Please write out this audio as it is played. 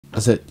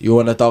said, you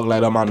wanna talk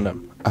like a man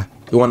them?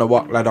 You wanna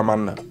walk like a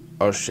man them?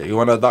 Oh shit, you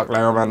wanna talk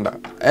like a man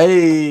them?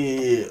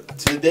 Hey,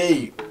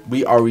 today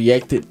we are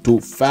reacting to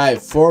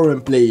 5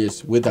 foreign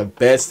players with the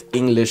best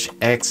English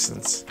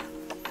accents.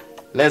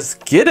 Let's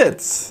get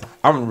it.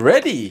 I'm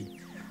ready.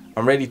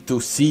 I'm ready to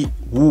see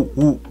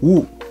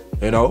who.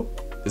 You know,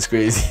 it's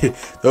crazy.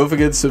 Don't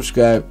forget to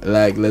subscribe,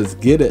 like, let's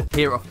get it.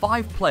 Here are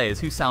 5 players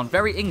who sound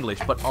very English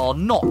but are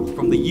not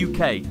from the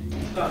UK.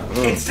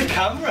 It's the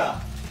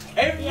camera.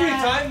 Every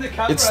time the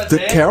camera. It's the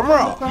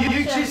camera.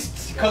 You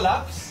just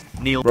collapse.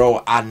 Neil.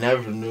 Bro, I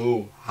never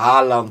knew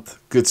Haaland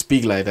could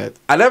speak like that.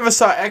 I never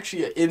saw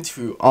actually an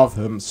interview of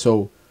him,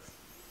 so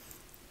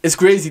it's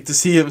crazy to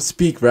see him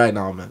speak right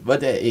now, man.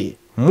 But hey,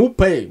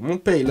 Mopé,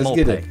 let's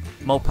get it.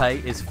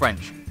 Mopé is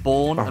French,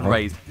 born and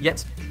raised,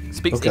 yet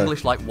speaks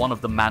English like one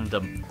of the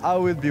mandem. I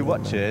will be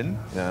watching.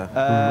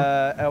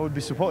 I would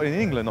be supporting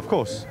England, of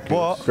course.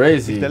 But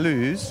crazy. If they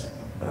lose,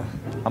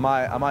 I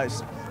might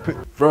put.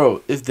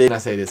 Bro, if they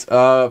say this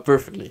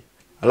perfectly.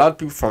 A lot of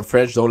people from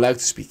France don't like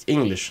to speak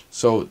English.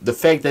 So the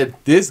fact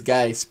that this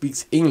guy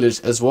speaks English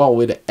as well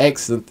with an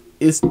accent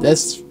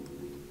that's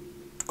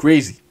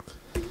crazy.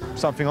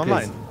 Something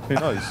online. Who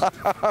knows?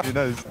 Who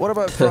knows? What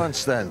about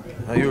France then?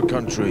 Your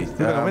country.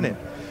 They're gonna win it.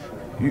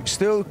 You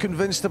still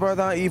convinced about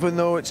that, even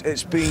though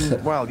it's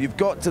been, well, you've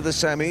got to the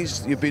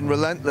semis, you've been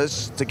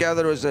relentless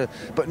together as a,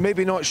 but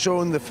maybe not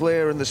shown the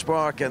flair and the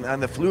spark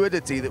and the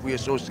fluidity that we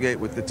associate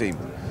with the team.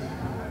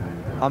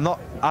 I'm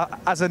not,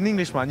 as an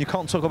Englishman, you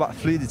can't talk about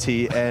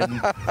fluidity and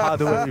how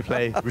the way we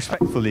play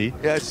respectfully.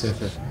 Yes.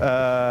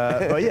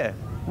 But yeah,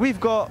 we've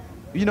got,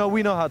 we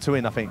know how to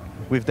win, I think.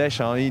 With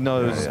Deschamps, he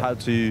knows how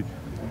to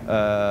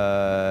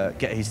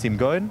get his team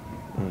going.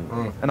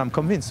 And I'm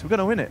convinced we're going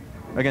to win it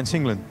against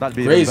England. That'd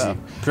be crazy.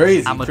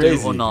 Amadou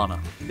Onana.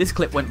 This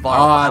clip went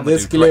viral.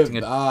 This clip.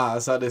 I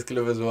saw this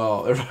clip as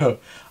well.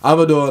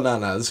 Amadou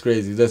Onana. That's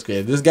crazy. That's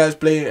great. This guy's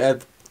playing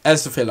at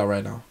Aston Villa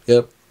right now.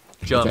 Yep.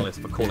 Journalist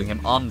for calling him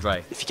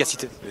Andre.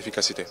 Efficacité.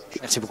 L'efficacité.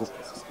 Merci beaucoup.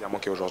 Il a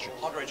manqué aujourd'hui.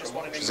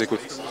 Je vous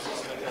écoute.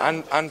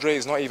 Andre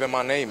is not even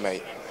my name,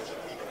 mate.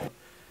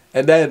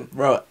 And then,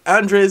 bro,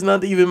 Andre is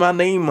not even my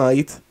name,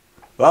 mate.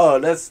 Wow,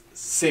 that's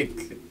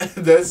sick.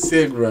 That's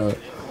sick, bro.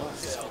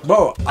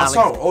 Bro,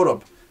 hold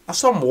up. I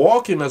saw him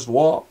walking as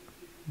well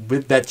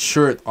with that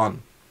shirt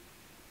on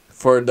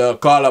for the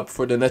call-up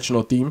for the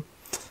national team.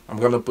 I'm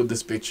gonna put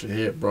this picture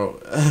here, bro.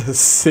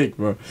 Sick,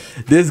 bro.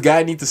 This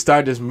guy needs to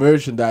start his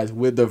merchandise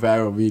with the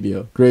viral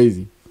video.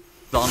 Crazy.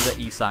 Under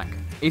Isak.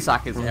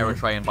 Isak is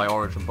Eritrean by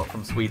origin, but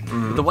from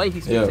Sweden. With the way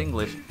he speaks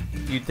English,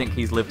 you'd think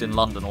he's lived in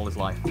London all his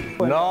life.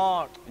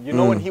 No, you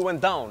know when he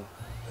went down?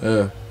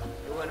 Yeah.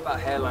 It went about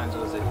hairlines,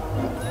 was it?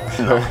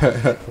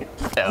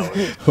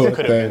 It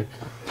could have been.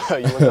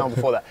 You went down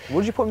before that.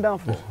 What did you put him down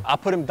for? I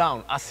put him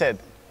down. I said,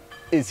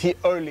 is he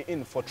early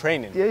in for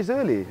training? Yeah, he's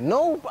early.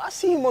 No, but I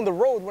see him on the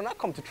road when I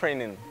come to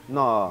training.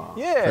 Nah.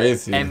 Yeah.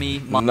 Crazy. Emmy.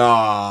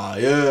 Nah,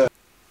 yeah.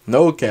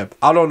 No cap.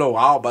 I don't know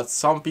how, but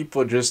some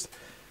people just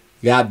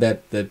got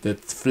that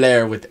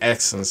flair with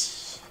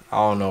accents. I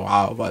don't know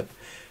how, but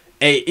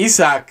hey,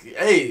 Isak,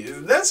 hey,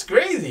 that's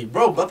crazy,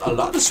 bro. But a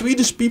lot of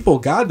Swedish people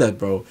got that,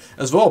 bro.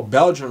 As well,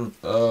 Belgium,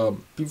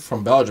 people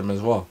from Belgium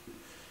as well.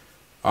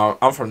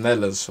 I'm from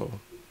Netherlands, so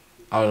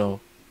I don't know.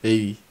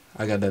 Maybe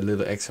I got that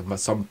little accent, but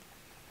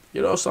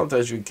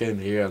sometimes you can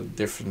hear a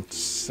different,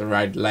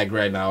 like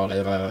right now.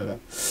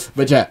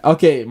 But yeah,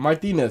 okay,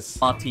 Martinez.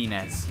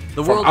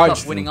 The World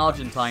Cup winning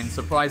Argentine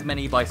surprised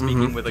many by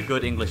speaking with a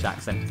good English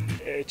accent.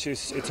 It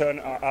turned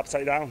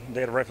upside down.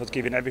 The ref was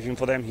giving everything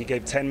for them. He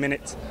gave 10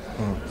 minutes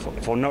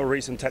for no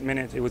reason. 10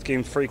 minutes. It was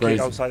giving free kick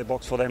outside the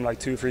box for them like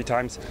 2-3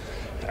 times.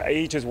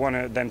 He just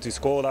wanted them to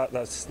score.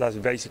 That's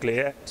basically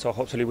it. So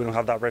hopefully we don't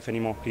have that ref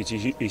anymore.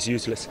 He's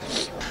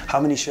useless. How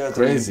many shirts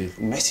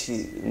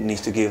Messi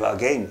needs to give our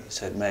game? He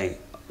said, mate,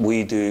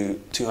 we do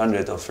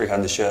 200 or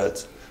 300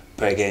 shirts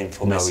per game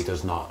for Messi. No, he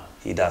does not.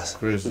 He does.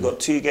 Crazy. We've got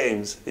 2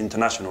 games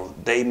international.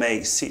 They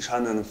make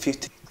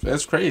 650.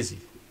 That's crazy.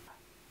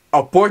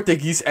 A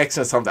Portuguese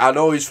accent, something. I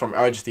know he's from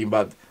Argentina,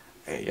 but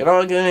hey,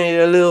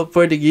 a little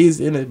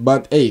Portuguese in it.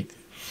 But hey,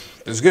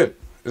 it's good.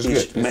 It's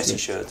good. Messi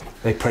shirt.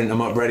 They print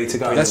them up ready to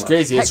go. That's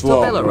crazy as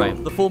well.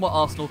 Bellerin, the former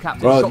Arsenal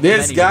captain. Bro,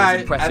 this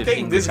guy, I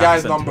think this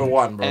guy's #1,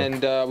 bro.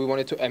 And we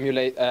wanted to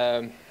emulate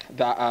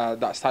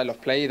that style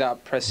of play,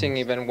 that pressing,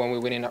 even when we're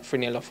winning at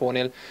 3-0 or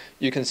 4-0.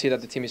 You can see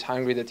that the team is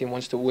hungry, the team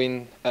wants to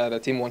win, the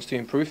team wants to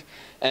improve.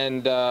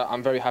 And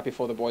I'm very happy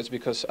for the boys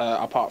because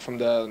apart from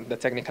the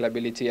technical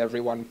ability,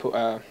 everyone put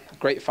a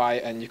great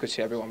fight, and you could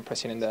see everyone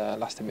pressing in the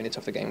last 10 minutes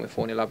of the game with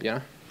 4-0 up,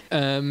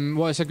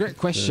 Well, it's a great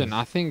question.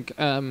 I think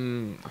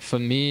for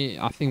me,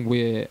 I think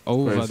we're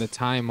over the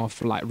time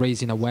of like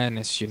raising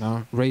awareness,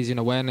 raising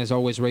awareness,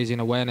 always raising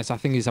awareness. I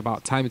think it's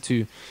about time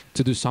to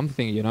do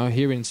something,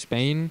 here in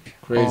Spain.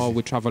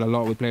 We travel a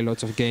lot, we play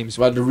lots of games.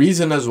 But the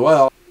reason as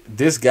well,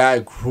 this guy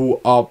grew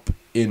up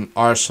in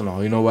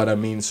Arsenal, you know what I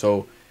mean?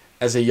 So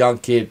as a young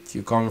kid,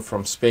 you come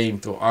from Spain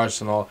to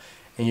Arsenal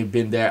and you've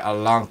been there a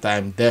long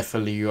time,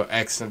 definitely your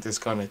accent is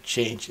going to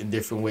change in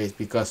different ways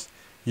because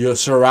your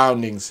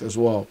surroundings as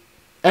well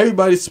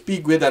everybody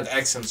speak with that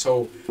accent.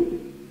 So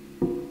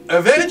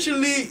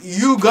eventually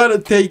you gotta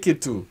take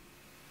it too.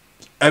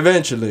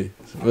 Eventually.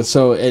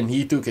 So, and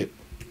he took it.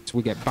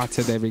 We get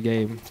battered every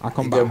game. I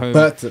come back home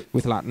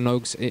with like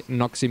knocks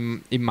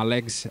in my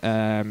legs.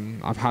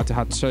 I've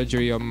had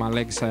surgery on my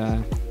legs.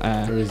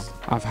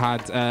 I've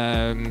had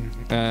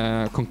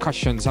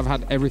concussions. I've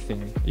had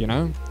everything, you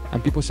know.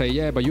 And people say,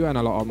 yeah, but you earn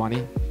a lot of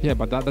money. Yeah,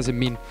 but that doesn't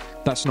mean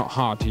that's not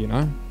hard, you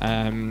know.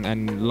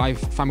 And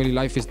family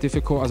life is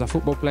difficult as a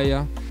football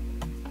player.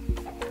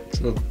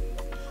 True.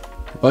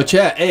 But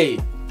yeah, hey,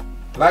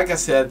 like I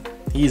said,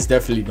 he's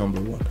definitely number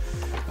one.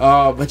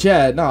 But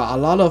yeah, no, a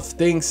lot of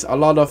things, a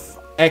lot of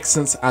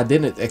accents I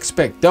didn't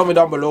expect. Tell me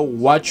down below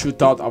what you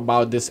thought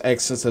about this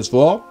accents as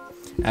well.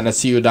 And I'll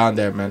see you down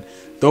there, man.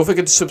 Don't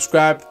forget to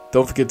subscribe.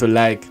 Don't forget to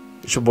like.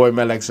 It's your boy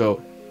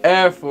Melexo.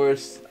 Air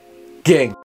Force Gang.